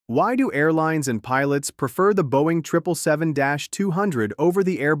Why do airlines and pilots prefer the Boeing 777-200 over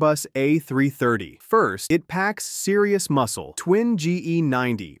the Airbus A330? First, it packs serious muscle. Twin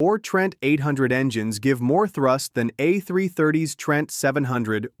GE90 or Trent 800 engines give more thrust than A330's Trent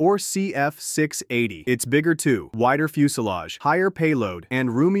 700 or CF680. It's bigger too, wider fuselage, higher payload,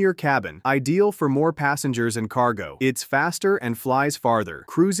 and roomier cabin, ideal for more passengers and cargo. It's faster and flies farther,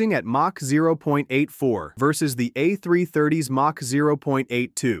 cruising at Mach 0.84 versus the A330's Mach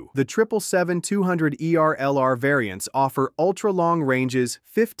 0.82. The 777-200ER/LR variants offer ultra-long ranges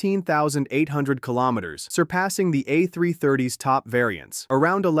 15,800 kilometers, surpassing the A330's top variants,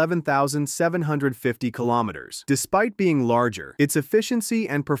 around 11,750 kilometers. Despite being larger, its efficiency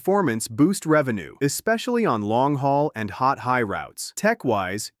and performance boost revenue, especially on long-haul and hot-high routes.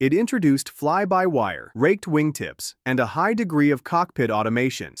 Tech-wise, it introduced fly-by-wire, raked wingtips, and a high degree of cockpit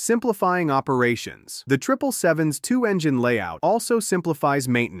automation, simplifying operations. The 777's two-engine layout also simplifies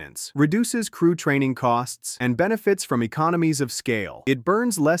maintenance, reduces crew training costs, and benefits from economies of scale. It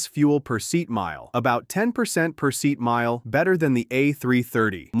burns less fuel per seat mile, about 10% per seat mile better than the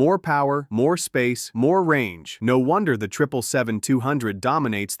A330. More power, more space, more range. No wonder the 777-200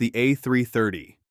 dominates the A330.